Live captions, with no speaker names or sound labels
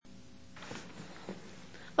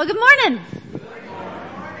Well, good morning.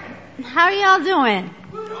 How are y'all doing?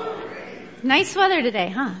 Nice weather today,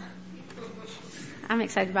 huh? I'm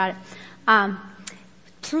excited about it.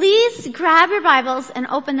 Please grab your Bibles and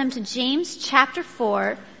open them to James chapter 4.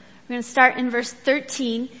 We're going to start in verse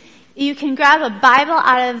 13. You can grab a Bible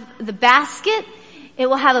out of the basket. It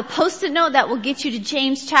will have a post-it note that will get you to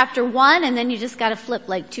James chapter 1, and then you just got to flip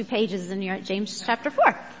like 2 pages and you're at James chapter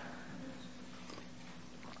 4.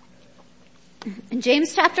 In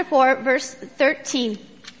James chapter 4, verse 13.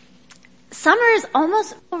 Summer is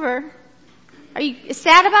almost over. Are you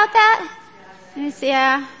sad about that?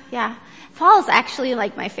 Yeah. Fall is actually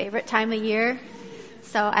like my favorite time of year.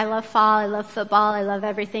 So I love fall, I love football, I love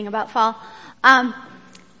everything about fall.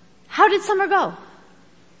 How did summer go?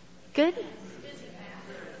 Good?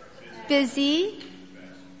 Busy?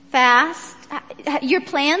 Fast? Your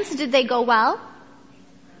plans, did they go well?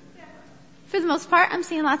 For the most part, I'm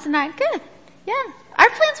seeing lots of nods. Good. Yeah. Our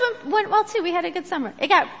plans went well too. We had a good summer. It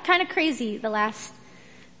got kind of crazy the last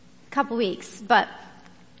couple weeks, but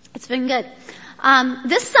it's been good.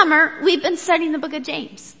 This summer, we've been studying the book of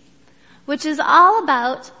James, which is all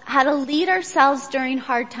about how to lead ourselves during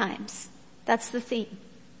hard times. That's the theme.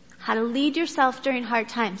 How to lead yourself during hard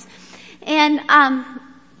times. And,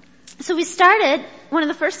 so we started, one of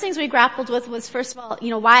the first things we grappled with was, first of all,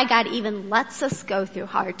 why God even lets us go through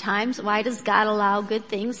hard times. Why does God allow good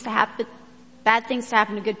things to happen, bad things to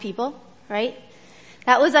happen to good people, right?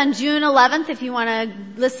 That was on June 11th, if you want to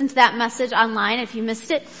listen to that message online, if you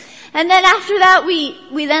missed it. And then after that,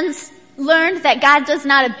 we then learned that God does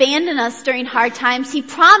not abandon us during hard times. He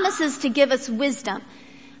promises to give us wisdom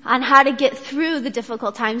on how to get through the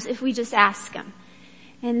difficult times if we just ask Him.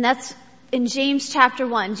 And that's in James chapter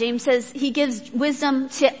 1. James says He gives wisdom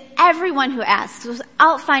to everyone who asks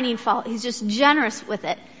without finding fault. He's just generous with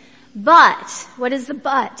it. But, what is the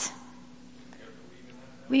but?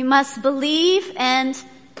 We must believe and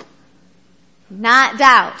not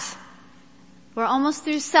doubt. We're almost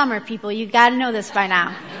through summer, people. You gotta know this by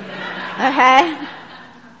now. Okay?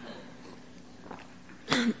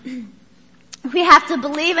 We have to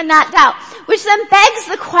believe and not doubt. Which then begs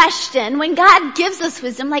the question, when God gives us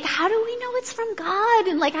wisdom, how do we know it's from God?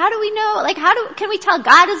 And how do we know, can we tell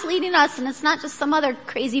God is leading us and it's not just some other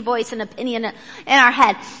crazy voice and opinion in our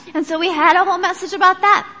head? And so we had a whole message about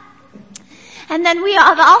that. And then we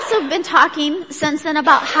have also been talking since then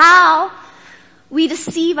about how we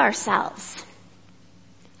deceive ourselves.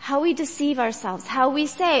 How we deceive ourselves. How we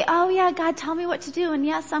say, oh yeah, God, tell me what to do. And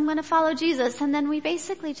yes, I'm going to follow Jesus. And then we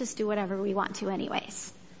basically just do whatever we want to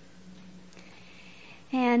anyways.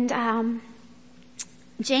 And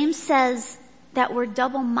James says that we're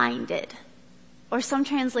double-minded. Or some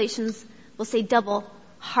translations will say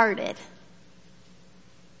double-hearted.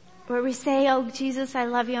 Where we say, oh Jesus, I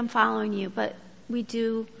love you, I'm following you. But we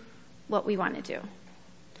do what we want to do.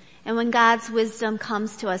 And when God's wisdom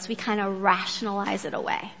comes to us, we kind of rationalize it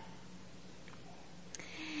away.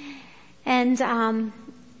 And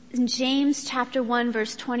in James chapter 1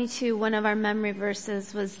 verse 22, one of our memory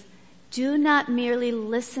verses was, do not merely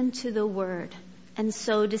listen to the word and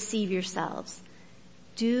so deceive yourselves.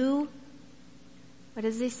 What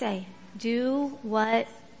does he say? Do what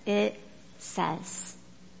it says.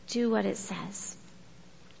 Do what it says.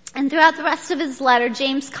 And throughout the rest of his letter,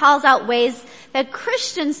 James calls out ways that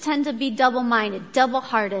Christians tend to be double-minded,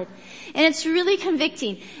 double-hearted. And it's really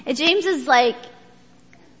convicting. And James is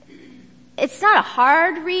it's not a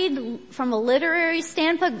hard read from a literary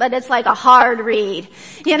standpoint, but it's like a hard read,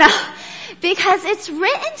 because it's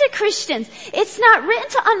written to Christians. It's not written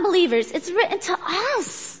to unbelievers. It's written to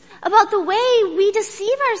us about the way we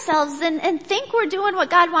deceive ourselves and think we're doing what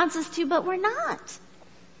God wants us to, but we're not.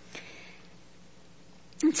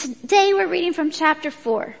 And today we're reading from chapter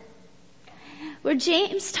 4, where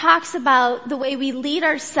James talks about the way we lead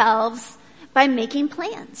ourselves by making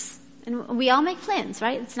plans. And we all make plans,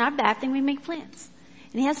 right? It's not a bad thing, we make plans.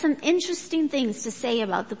 And he has some interesting things to say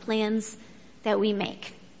about the plans that we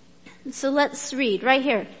make. So let's read right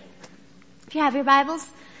here. If you have your Bibles,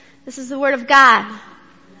 this is the Word of God.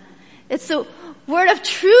 It's the Word of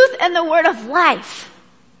truth and the Word of life.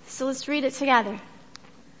 So let's read it together.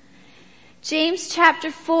 James chapter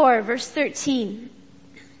 4 verse 13.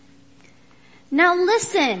 Now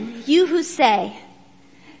listen, you who say,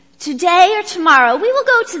 today or tomorrow we will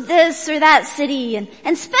go to this or that city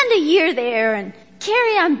and spend a year there and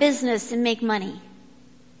carry on business and make money.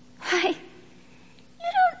 Why, you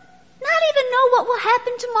don't not even know what will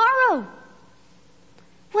happen tomorrow.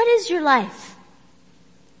 What is your life?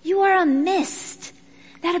 You are a mist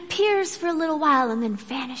that appears for a little while and then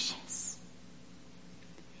vanishes.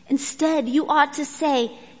 Instead, you ought to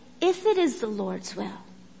say, if it is the Lord's will,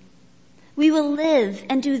 We will live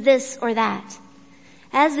and do this or that.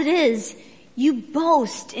 As it is, you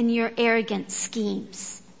boast in your arrogant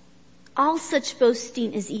schemes. All such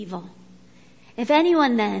boasting is evil. If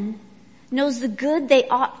anyone then knows the good they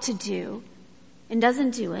ought to do and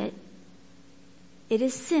doesn't do it, it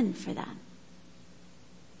is sin for them.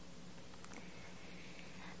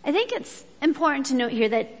 I think it's important to note here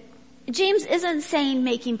that James isn't saying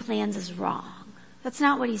making plans is wrong. That's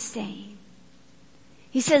not what he's saying.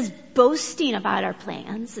 He says boasting about our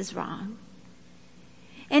plans is wrong.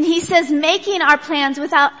 And he says making our plans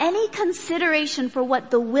without any consideration for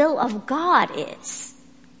what the will of God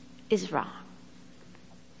is wrong.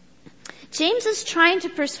 James is trying to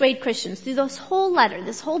persuade Christians through this whole letter,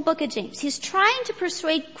 this whole book of James. He's trying to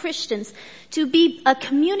persuade Christians to be a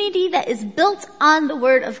community that is built on the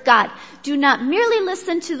Word of God. Do not merely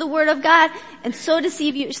listen to the Word of God and so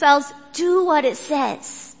deceive yourselves. Do what it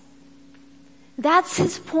says. That's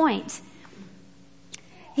his point.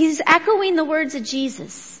 He's echoing the words of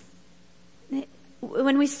Jesus.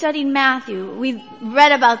 When we studied Matthew, we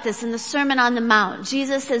read about this in the Sermon on the Mount.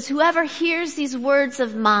 Jesus says, whoever hears these words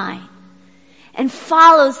of mine and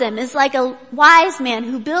follows them is like a wise man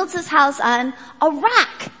who builds his house on a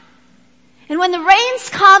rock. And when the rains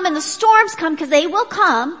come and the storms come, because they will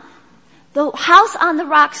come, the house on the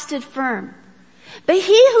rock stood firm. But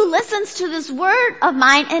he who listens to this word of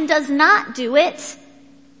mine and does not do it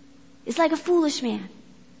is like a foolish man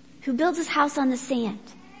who builds his house on the sand.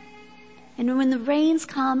 And when the rains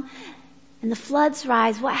come and the floods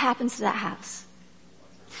rise, what happens to that house?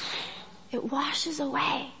 It washes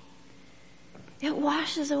away. It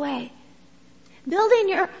washes away. Building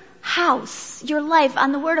your house, your life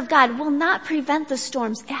on the Word of God will not prevent the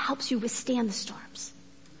storms. It helps you withstand the storms.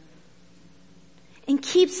 And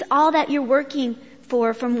keeps all that you're working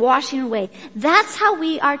for from washing away. That's how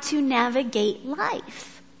we are to navigate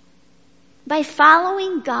life. By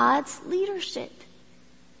following God's leadership.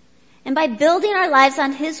 And by building our lives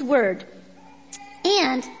on His Word.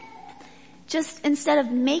 And just instead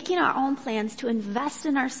of making our own plans to invest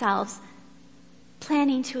in ourselves,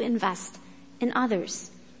 planning to invest in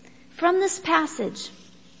others. From this passage,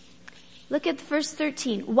 look at verse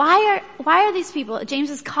 13. Why are these people,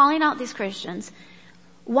 James is calling out these Christians,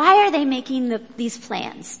 why are they making these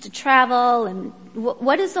plans to travel, and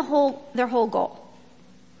what is their whole goal?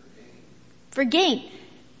 For gain.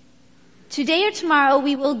 Today or tomorrow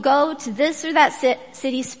we will go to this or that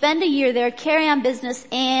city, spend a year there, carry on business,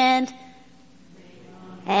 and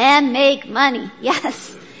make money.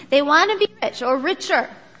 Yes. They want to be rich or richer.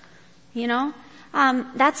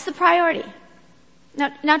 That's the priority.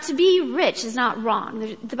 Now to be rich is not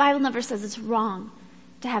wrong. The Bible never says it's wrong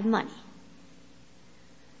to have money.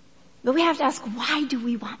 But we have to ask, why do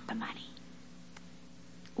we want the money?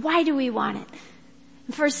 Why do we want it?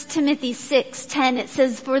 In 1 Timothy 6:10 it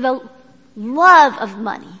says, for the love of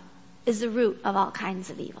money is the root of all kinds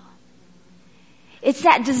of evil. It's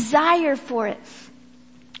that desire for it.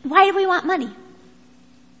 Why do we want money?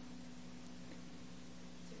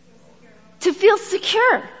 To feel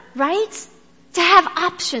secure, right? To have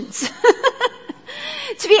options.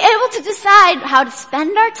 To be able to decide how to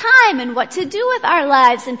spend our time and what to do with our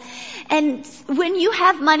lives. And when you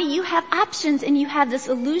have money, you have options and you have this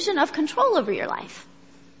illusion of control over your life.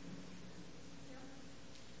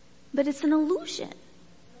 But it's an illusion.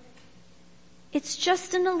 It's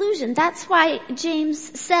just an illusion. That's why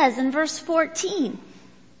James says in verse 14,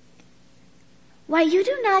 why you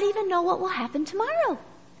do not even know what will happen tomorrow.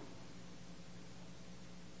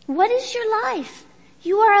 What is your life?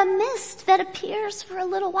 You are a mist that appears for a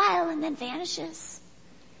little while and then vanishes.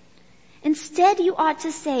 Instead, you ought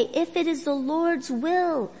to say, if it is the Lord's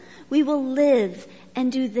will, we will live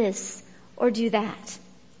and do this or do that.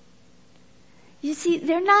 You see,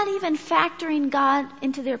 they're not even factoring God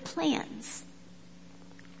into their plans.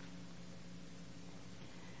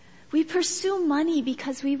 We pursue money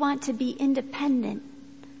because we want to be independent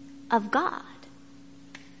of God.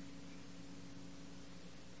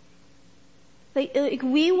 Like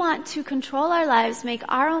we want to control our lives, make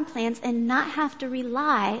our own plans, and not have to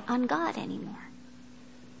rely on God anymore.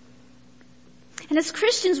 And as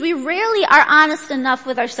Christians, we rarely are honest enough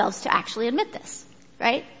with ourselves to actually admit this,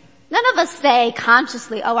 right? None of us say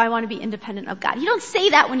consciously, I want to be independent of God. You don't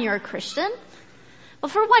say that when you're a Christian. Well,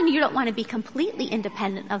 for one, you don't want to be completely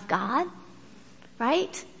independent of God,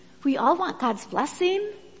 right? We all want God's blessing.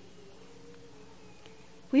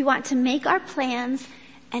 We want to make our plans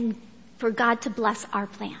and for God to bless our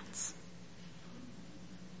plans.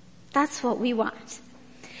 That's what we want.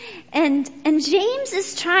 And James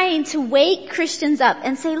is trying to wake Christians up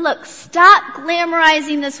and say, look, stop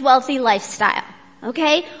glamorizing this wealthy lifestyle.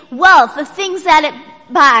 Okay? Wealth, the things that it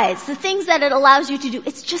buys, the things that it allows you to do,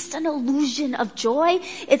 it's just an illusion of joy.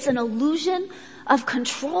 It's an illusion of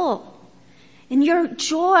control. And your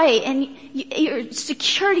joy and your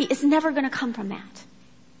security is never going to come from that.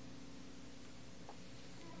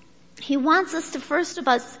 He wants us to first of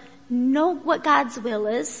us know what God's will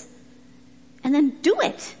is and then do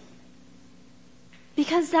it.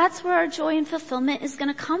 Because that's where our joy and fulfillment is going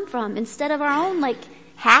to come from instead of our own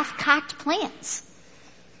half-cocked plans.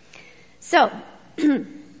 So,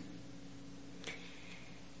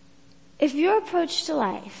 if your approach to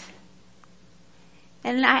life,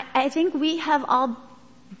 and I think we have all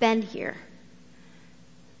been here,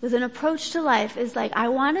 with an approach to life is I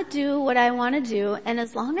want to do what I want to do, and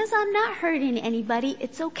as long as I'm not hurting anybody,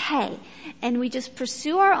 it's okay. And we just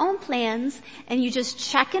pursue our own plans, and you just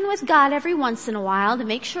check in with God every once in a while to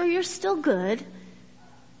make sure you're still good.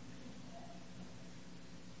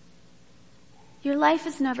 Your life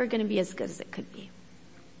is never going to be as good as it could be.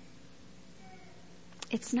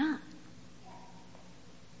 It's not.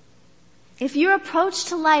 If your approach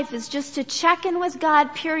to life is just to check in with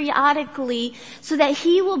God periodically so that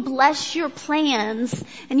He will bless your plans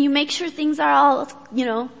and you make sure things are all,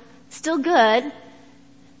 still good,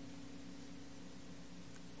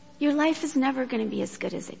 your life is never going to be as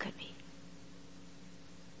good as it could be.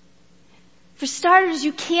 For starters,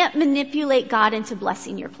 you can't manipulate God into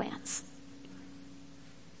blessing your plans.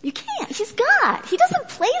 You can't. He's God. He doesn't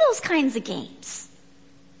play those kinds of games.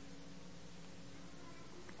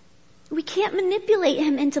 We can't manipulate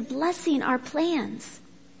Him into blessing our plans.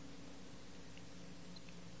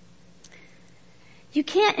 You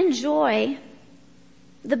can't enjoy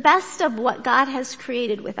the best of what God has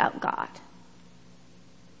created without God.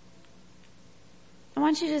 I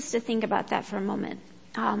want you just to think about that for a moment.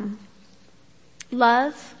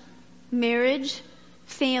 Love, marriage,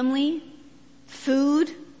 family,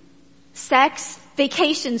 food, sex,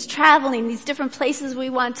 vacations, traveling, these different places we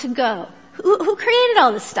want to go. Who created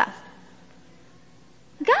all this stuff?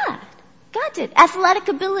 God. God did. Athletic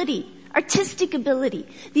ability, artistic ability,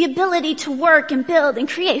 the ability to work and build and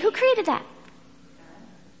create. Who created that?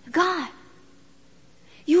 God.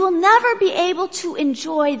 You will never be able to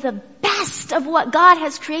enjoy the best of what God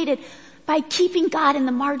has created by keeping God in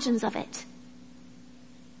the margins of it.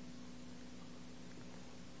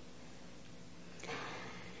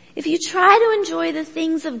 If you try to enjoy the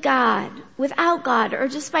things of God without God or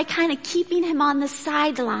just by kind of keeping Him on the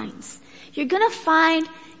sidelines, you're going to find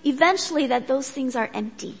eventually that those things are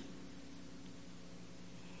empty.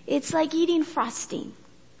 It's like eating frosting.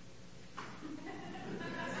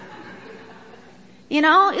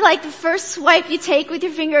 The first swipe you take with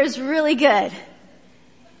your finger is really good.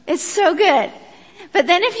 It's so good. But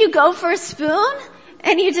then if you go for a spoon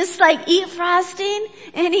and you just eat frosting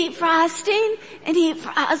and eat frosting and eat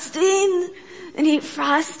frosting and eat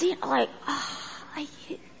frosting,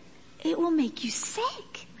 it will make you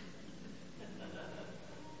sick.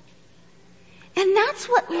 And that's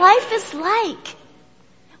what life is like.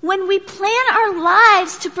 When we plan our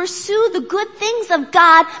lives to pursue the good things of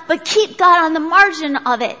God, but keep God on the margin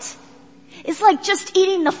of it. It's like just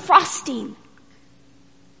eating the frosting.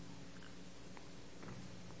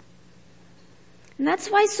 And that's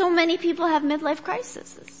why so many people have midlife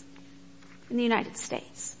crises in the United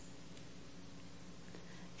States.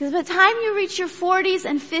 Because by the time you reach your 40s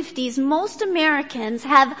and 50s, most Americans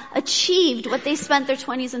have achieved what they spent their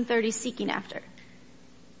 20s and 30s seeking after.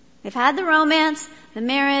 They've had the romance, the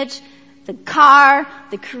marriage, the car,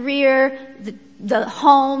 the career, the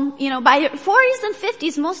home. By your 40s and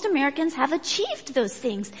 50s, most Americans have achieved those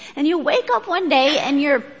things. And you wake up one day and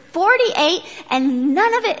you're 48 and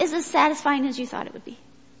none of it is as satisfying as you thought it would be.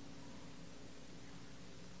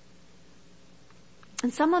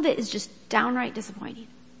 And some of it is just downright disappointing.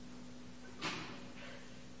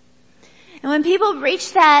 And when people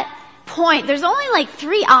reach that point, there's only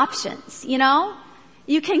 3 options,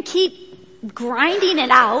 You can keep grinding it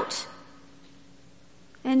out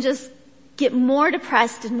and just get more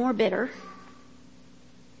depressed and more bitter.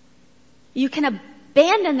 You can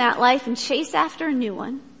abandon that life and chase after a new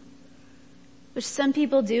one, which some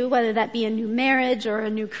people do, whether that be a new marriage or a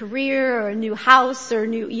new career or a new house or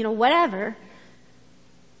new, whatever.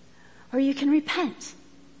 Or you can repent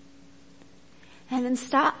and then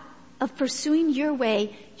stop of pursuing your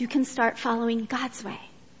way. You can start following God's way.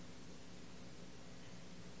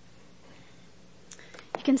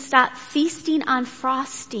 You can stop feasting on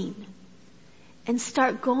frosting and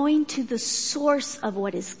start going to the source of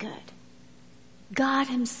what is good. God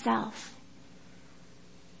Himself.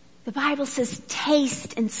 The Bible says,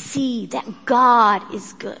 taste and see that God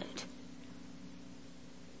is good.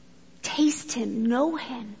 Taste taste him, know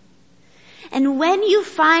him. And when you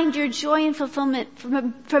find your joy and fulfillment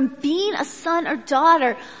from being a son or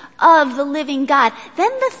daughter of the living God,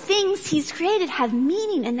 then the things he's created have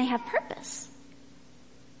meaning and they have purpose.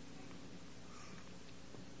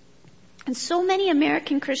 And so many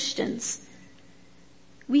American Christians,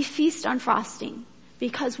 we feast on frosting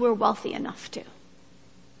because we're wealthy enough to.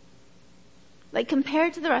 Like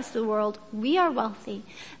compared to the rest of the world, we are wealthy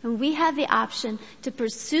and we have the option to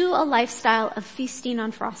pursue a lifestyle of feasting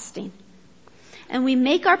on frosting. And we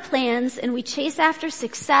make our plans and we chase after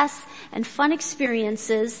success and fun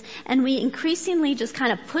experiences and we increasingly just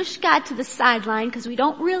kind of push God to the sideline because we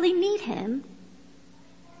don't really need him.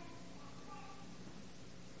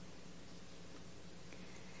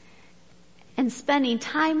 And spending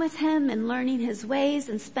time with him and learning his ways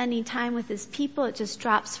and spending time with his people, it just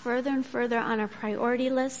drops further and further on our priority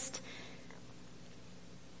list.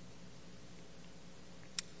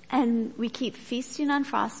 And we keep feasting on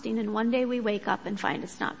frosting and one day we wake up and find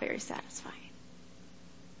it's not very satisfying.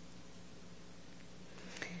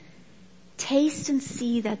 Taste and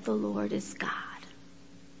see that the Lord is God,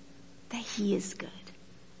 that he is good.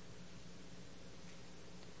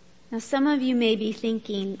 Now some of you may be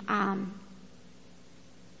thinking,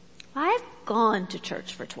 I've gone to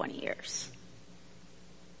church for 20 years.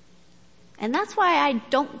 And that's why I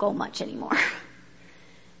don't go much anymore.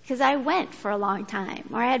 Because I went for a long time.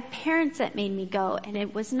 Or I had parents that made me go and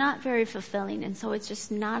it was not very fulfilling and so it's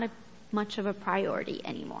just not much of a priority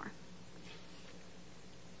anymore.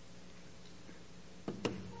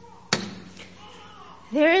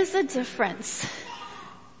 There is a difference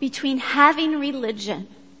between having religion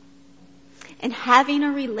and having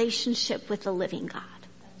a relationship with the living God.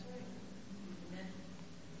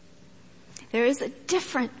 There is a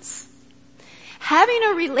difference. Having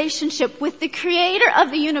a relationship with the creator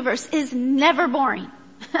of the universe is never boring.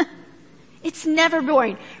 It's never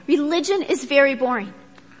boring. Religion is very boring.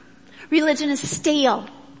 Religion is stale.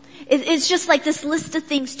 It's just like this list of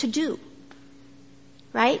things to do.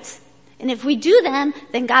 Right? And if we do them,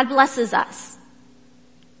 then God blesses us.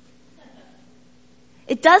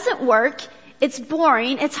 It doesn't work. It's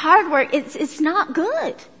boring. It's hard work. It's not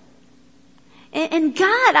good. And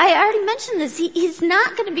God, I already mentioned this, he's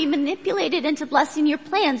not going to be manipulated into blessing your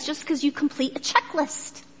plans just because you complete a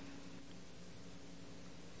checklist.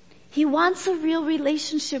 He wants a real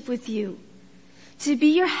relationship with you, to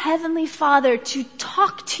be your heavenly Father, to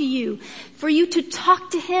talk to you, for you to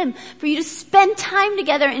talk to him, for you to spend time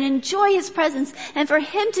together and enjoy his presence, and for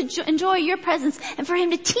him to enjoy your presence, and for him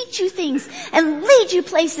to teach you things and lead you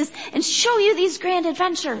places and show you these grand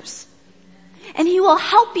adventures. And he will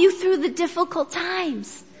help you through the difficult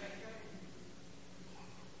times.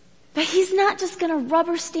 But he's not just going to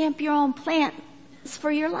rubber stamp your own plans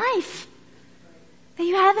for your life that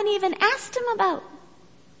you haven't even asked him about.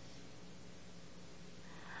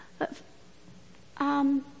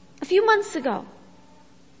 A few months ago,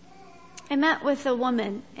 I met with a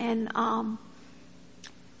woman and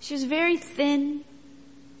she was very thin,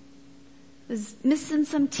 was missing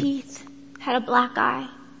some teeth, had a black eye.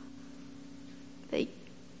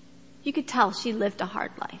 You could tell she lived a hard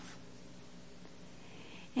life.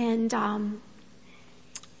 And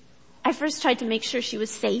I first tried to make sure she was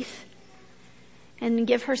safe and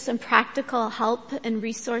give her some practical help and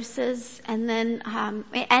resources. And then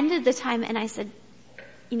I ended the time and I said,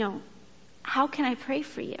 how can I pray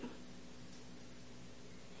for you?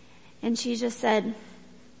 And she just said,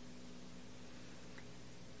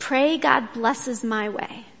 pray God blesses my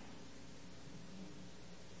way.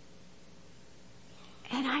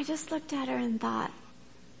 And I just looked at her and thought,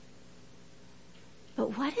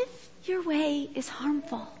 but what if your way is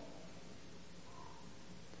harmful?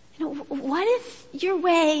 What if your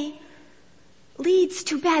way leads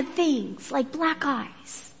to bad things like black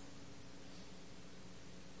eyes?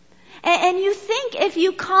 And you think if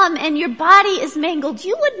you come and your body is mangled,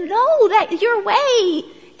 you would know that your way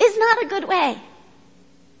is not a good way.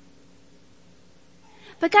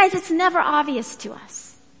 But guys, it's never obvious to us.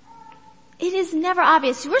 It is never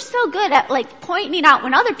obvious. We're so good at pointing out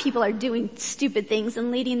when other people are doing stupid things and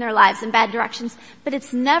leading their lives in bad directions, but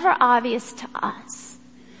it's never obvious to us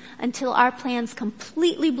until our plans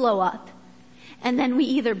completely blow up. And then we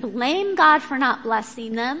either blame God for not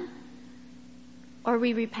blessing them or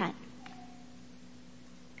we repent.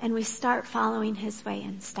 And we start following his way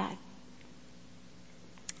instead.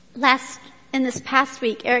 In this past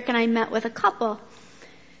week, Eric and I met with a couple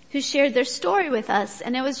who shared their story with us,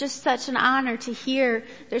 and it was just such an honor to hear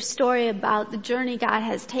their story about the journey God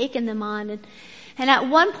has taken them on. And at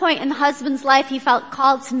one point in the husband's life, he felt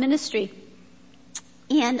called to ministry.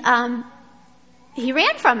 And he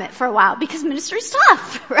ran from it for a while because ministry's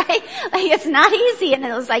tough, right? Like it's not easy and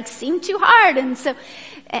it was like seemed too hard.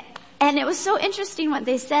 And it was so interesting what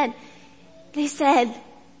they said. They said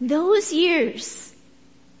those years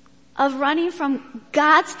of running from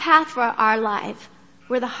God's path for our life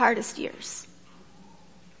were the hardest years.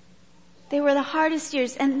 They were the hardest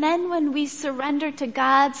years. And then when we surrendered to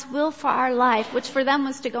God's will for our life, which for them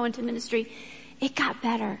was to go into ministry, it got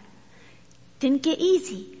better. Didn't get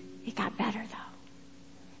easy. It got better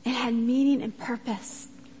though. It had meaning and purpose.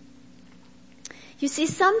 You see,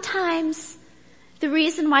 sometimes the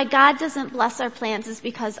reason why God doesn't bless our plans is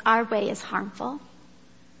because our way is harmful.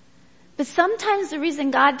 But sometimes the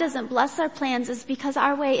reason God doesn't bless our plans is because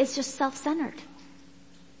our way is just self-centered.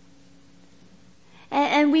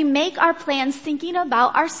 And we make our plans thinking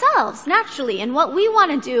about ourselves naturally and what we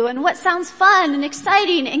want to do and what sounds fun and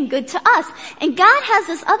exciting and good to us. And God has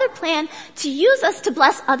this other plan to use us to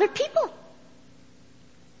bless other people.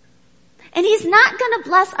 And He's not going to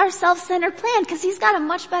bless our self-centered plan because He's got a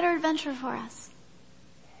much better adventure for us.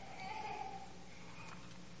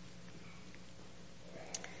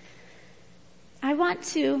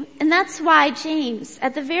 And that's why James,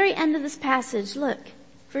 at the very end of this passage, look,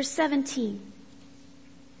 verse 17.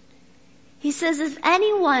 He says, if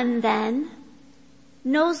anyone then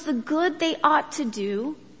knows the good they ought to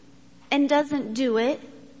do and doesn't do it,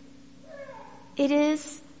 it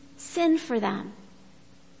is sin for them.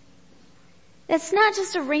 That's not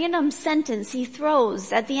just a random sentence he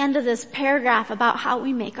throws at the end of this paragraph about how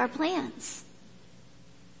we make our plans.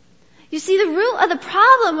 You see, the root of the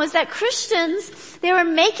problem was that Christians, they were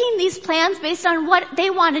making these plans based on what they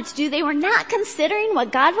wanted to do. They were not considering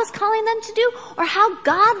what God was calling them to do or how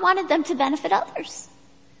God wanted them to benefit others.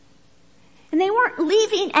 And they weren't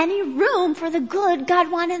leaving any room for the good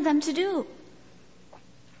God wanted them to do.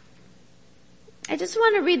 I just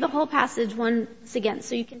want to read the whole passage once again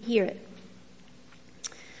so you can hear it.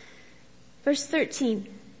 Verse 13.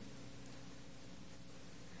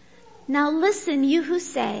 Now listen, you who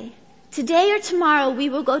say, today or tomorrow we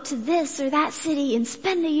will go to this or that city and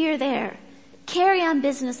spend a year there, carry on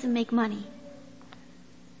business and make money.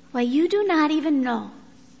 Why, you do not even know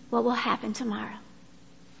what will happen tomorrow.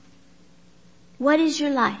 What is your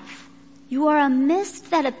life? You are a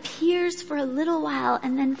mist that appears for a little while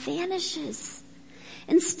and then vanishes.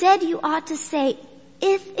 Instead, you ought to say,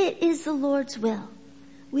 if it is the Lord's will,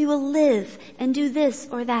 we will live and do this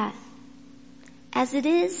or that. As it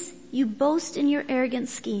is, you boast in your arrogant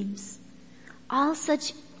schemes. All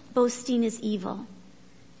such boasting is evil.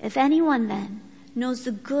 If anyone then knows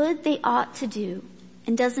the good they ought to do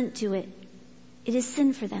and doesn't do it, it is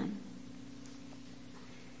sin for them.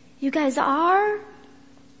 You guys, our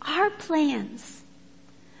plans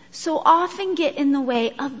so often get in the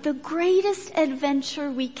way of the greatest adventure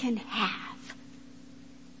we can have,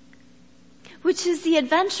 which is the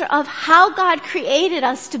adventure of how God created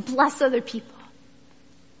us to bless other people.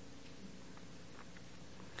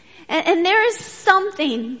 And there is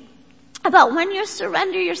something about when you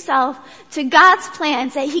surrender yourself to God's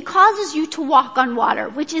plans that He causes you to walk on water,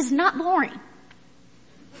 which is not boring.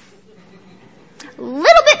 A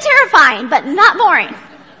little bit terrifying, but not boring.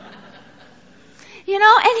 You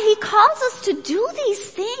know, and He calls us to do these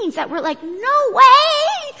things that we're like, no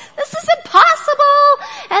way! This is impossible!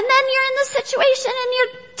 And then you're in this situation and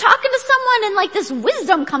you're talking to someone and like this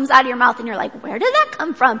wisdom comes out of your mouth and you're like, where did that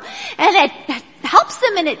come from? And it helps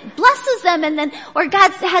them and it blesses them, and then, or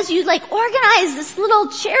God has you like organize this little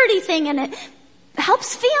charity thing and it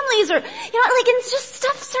helps families, or, you know, like, and just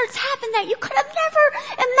stuff starts happening that you could have never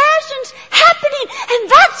imagined happening, and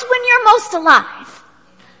that's when you're most alive.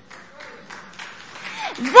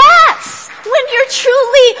 That's when you're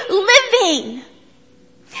truly living.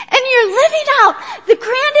 And you're living out the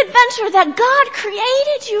grand adventure that God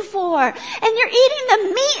created you for. And you're eating the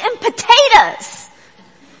meat and potatoes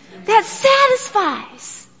that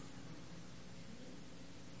satisfies.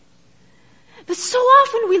 But so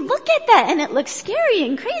often we look at that and it looks scary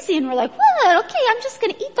and crazy and we're like, well, okay, I'm just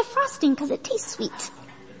going to eat the frosting because it tastes sweet.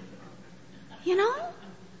 You know?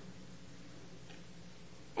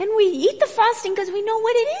 And we eat the frosting because we know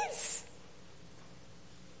what it is.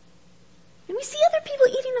 And we see other people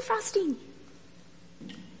eating the frosting.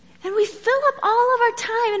 And we fill up all of our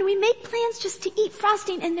time and we make plans just to eat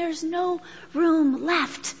frosting, and there's no room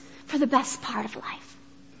left for the best part of life.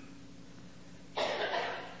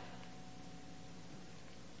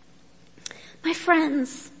 My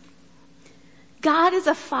friends, God is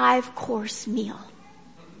a 5-course meal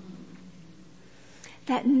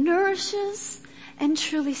that nourishes and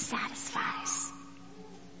truly satisfies.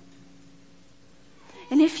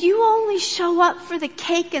 And if you only show up for the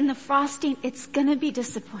cake and the frosting, it's gonna be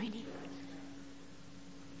disappointing.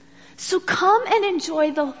 So come and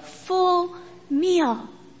enjoy the full meal.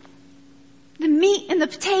 The meat and the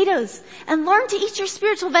potatoes. And learn to eat your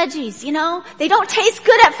spiritual veggies, you know? They don't taste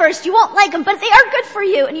good at first. You won't like them, but they are good for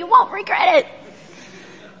you and you won't regret it.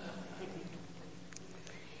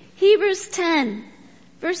 Hebrews 10,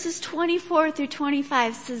 verses 24 through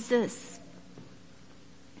 25 says this.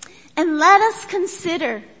 And let us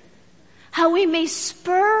consider how we may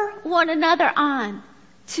spur one another on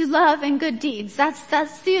to love and good deeds.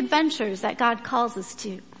 That's the adventures that God calls us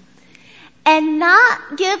to. And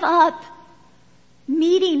not give up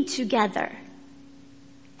meeting together,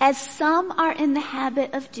 as some are in the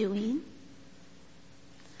habit of doing,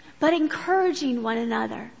 but encouraging one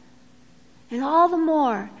another, and all the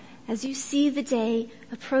more as you see the day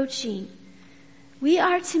approaching. We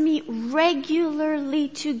are to meet regularly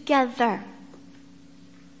together,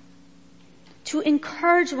 to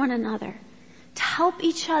encourage one another, to help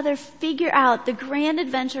each other figure out the grand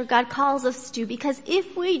adventure God calls us to, because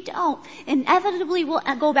if we don't, inevitably we'll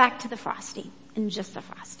go back to the frosting. And just the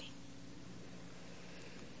frosting.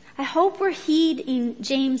 I hope we're heeding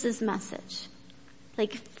James's message,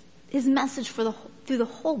 like his message through the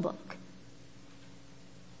whole book.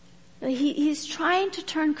 He's trying to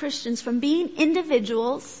turn Christians from being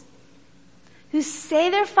individuals who say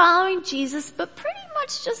they're following Jesus, but pretty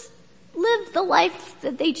much just live the life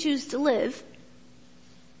that they choose to live,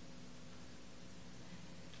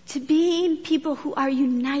 to being people who are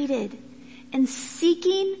united and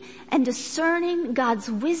seeking and discerning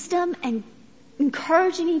God's wisdom and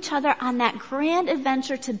encouraging each other on that grand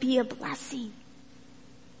adventure to be a blessing.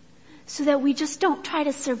 So that we just don't try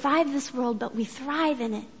to survive this world, but we thrive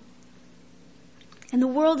in it. And the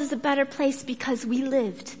world is a better place because we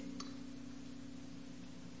lived.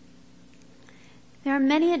 There are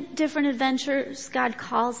many different adventures God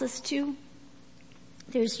calls us to.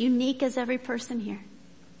 There's unique as every person here.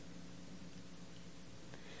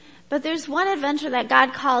 But there's one adventure that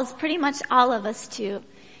God calls pretty much all of us to,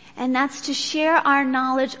 and that's to share our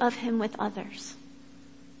knowledge of Him with others.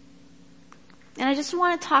 And I just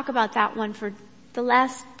want to talk about that one for the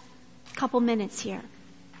last couple minutes here.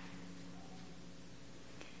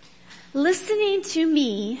 Listening to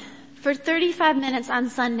me for 35 minutes on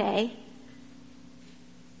Sunday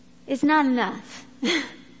is not enough.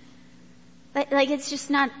 it's just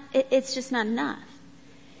not enough.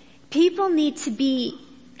 People need to be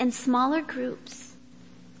in smaller groups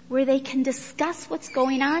where they can discuss what's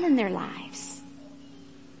going on in their lives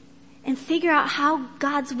and figure out how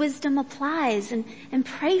God's wisdom applies and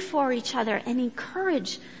pray for each other and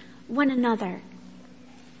encourage one another.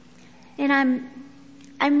 And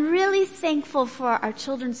I'm really thankful for our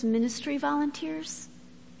children's ministry volunteers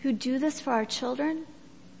who do this for our children,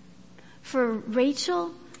 for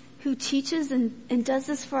Rachel who teaches and does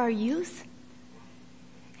this for our youth,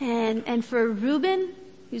 and for Reuben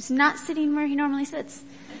who's not sitting where he normally sits,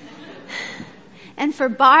 and for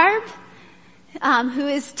Barb who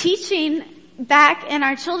is teaching back in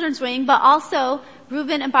our children's wing, but also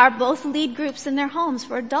Reuben and Barb both lead groups in their homes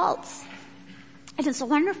for adults. It is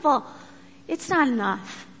wonderful. It's not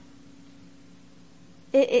enough.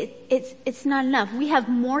 It's not enough. We have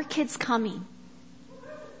more kids coming.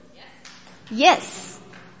 Yes.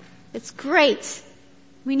 It's great.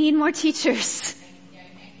 We need more teachers.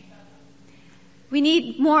 We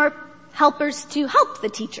need more helpers to help the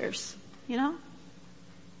teachers, you know?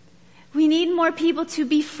 We need more people to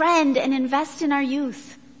befriend and invest in our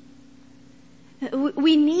youth.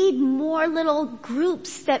 We need more little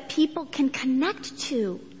groups that people can connect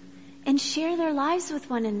to and share their lives with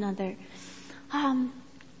one another.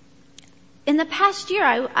 In the past year,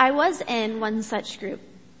 I was in one such group.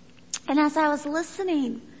 And as I was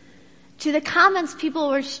listening to the comments people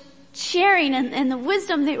were sharing and the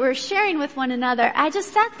wisdom they were sharing with one another, I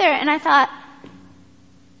just sat there and I thought,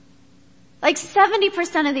 like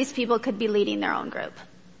 70% of these people could be leading their own group.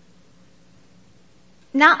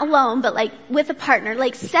 Not alone, but like with a partner.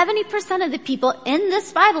 Like 70% of the people in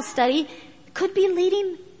this Bible study could be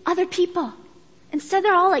leading other people. Instead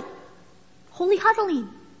they're all like holy huddling.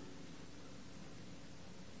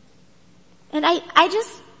 And I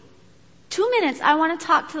just, 2 minutes, I want to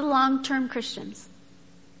talk to the long-term Christians.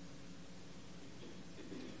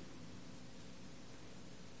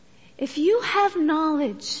 If you have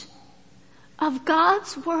knowledge of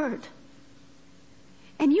God's Word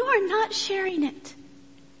and you are not sharing it,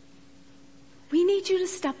 we need you to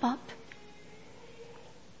step up.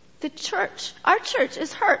 The church, our church,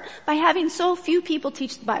 is hurt by having so few people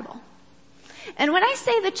teach the Bible. And when I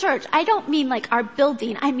say the church, I don't mean like our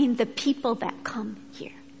building, I mean the people that come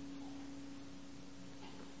here.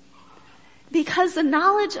 Because the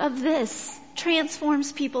knowledge of this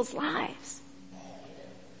transforms people's lives.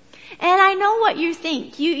 And I know what you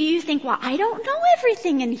think. You think, well, I don't know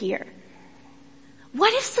everything in here.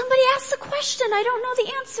 What if somebody asks a question I don't know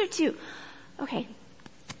the answer to? Okay.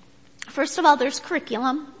 First of all, there's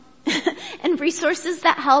curriculum and resources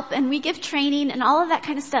that help, and we give training and all of that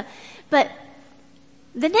kind of stuff. But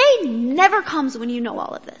the day never comes when you know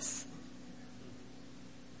all of this.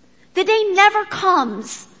 The day never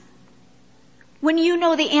comes when you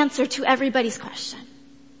know the answer to everybody's question.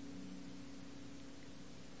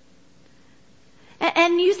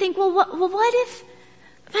 And you think, well, what if,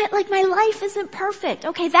 my life isn't perfect?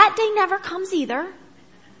 Okay, that day never comes either.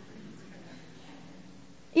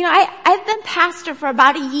 You know, I've been pastor for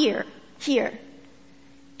about a year here.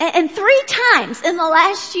 And 3 times in the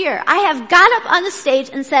last year, I have got up on the stage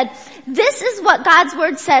and said, this is what God's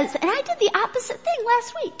word says. And I did the opposite thing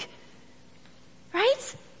last week.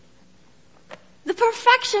 Right? The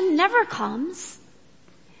perfection never comes.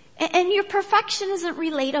 And your perfection isn't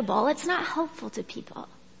relatable. It's not helpful to people.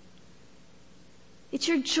 It's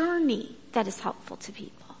your journey that is helpful to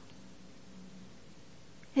people.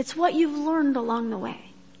 It's what you've learned along the way.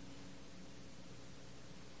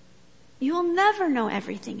 You will never know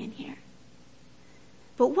everything in here.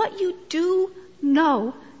 But what you do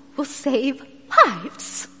know will save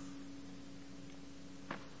lives.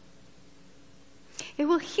 It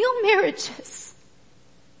will heal marriages.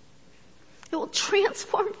 It will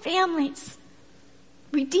transform families,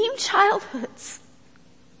 redeem childhoods.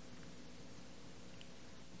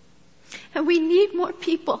 And we need more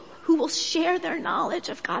people who will share their knowledge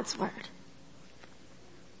of God's word.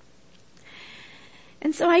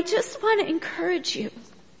 And so I just want to encourage you.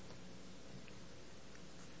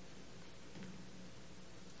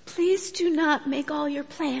 Please do not make all your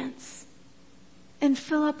plans and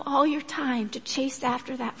fill up all your time to chase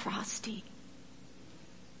after that frosting.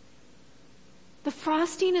 The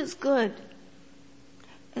frosting is good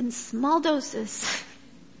in small doses,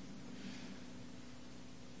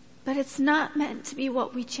 but it's not meant to be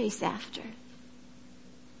what we chase after.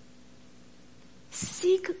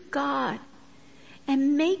 Seek God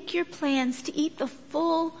and make your plans to eat the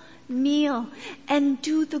full meal and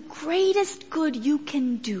do the greatest good you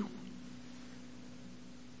can do,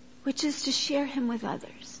 which is to share Him with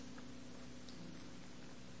others.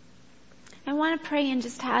 I want to pray and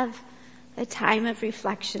just have a time of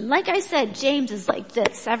reflection. Like I said, James is like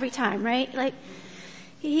this every time, right? Like,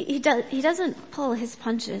 he doesn't pull his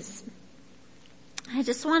punches. I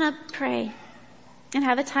just want to pray and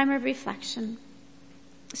have a time of reflection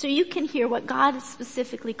so you can hear what God is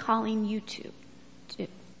specifically calling you to do.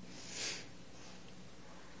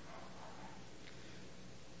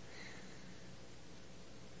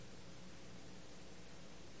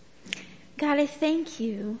 God, I thank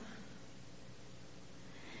you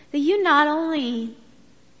that you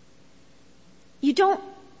don't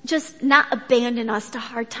just not abandon us to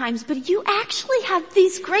hard times, but you actually have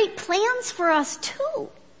these great plans for us too.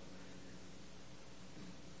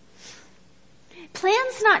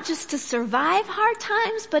 Plans not just to survive hard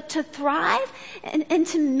times, but to thrive and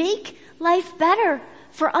to make life better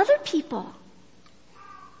for other people.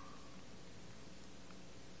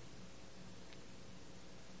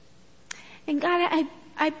 And God,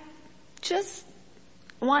 I just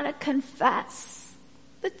want to confess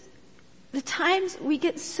that the times we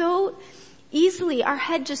get so easily, our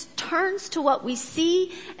head just turns to what we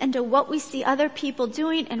see and to what we see other people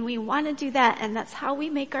doing, and we want to do that, and that's how we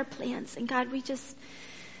make our plans. And God,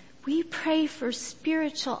 we pray for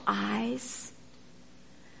spiritual eyes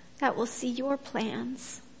that will see your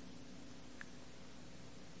plans.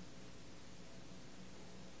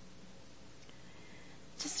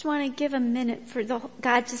 Just want to give a minute for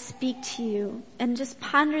God to speak to you and just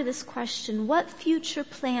ponder this question. What future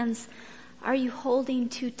plans are you holding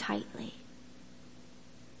too tightly?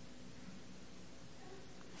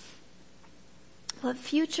 What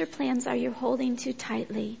future plans are you holding too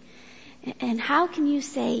tightly? And how can you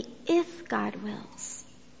say, if God wills,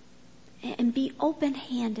 and be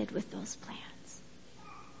open-handed with those plans?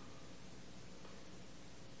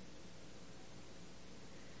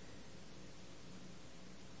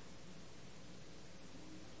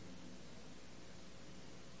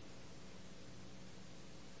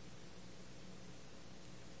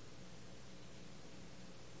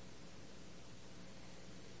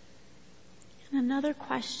 Another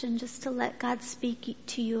question just to let God speak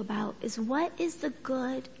to you about is, what is the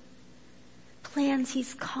good plans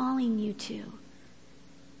He's calling you to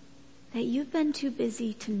that you've been too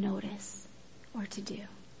busy to notice? or to do?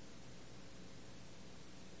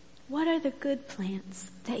 What are the good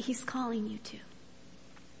plans that he's calling you to?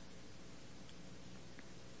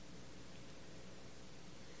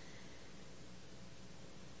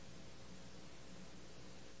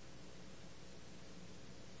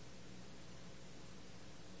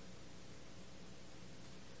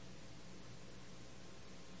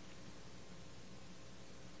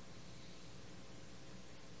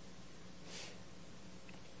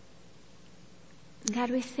 God,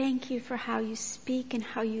 we thank you for how you speak and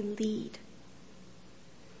how you lead.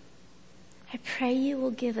 I pray you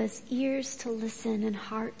will give us ears to listen and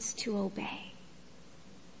hearts to obey.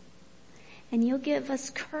 And you'll give us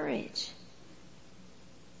courage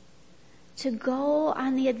to go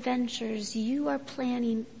on the adventures you are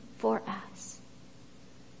planning for us.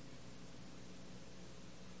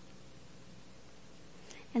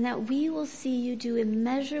 And that we will see you do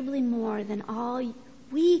immeasurably more than all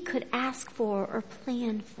we could ask for or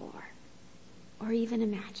plan for or even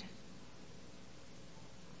imagine.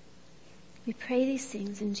 We pray these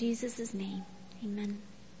things in Jesus' name. Amen.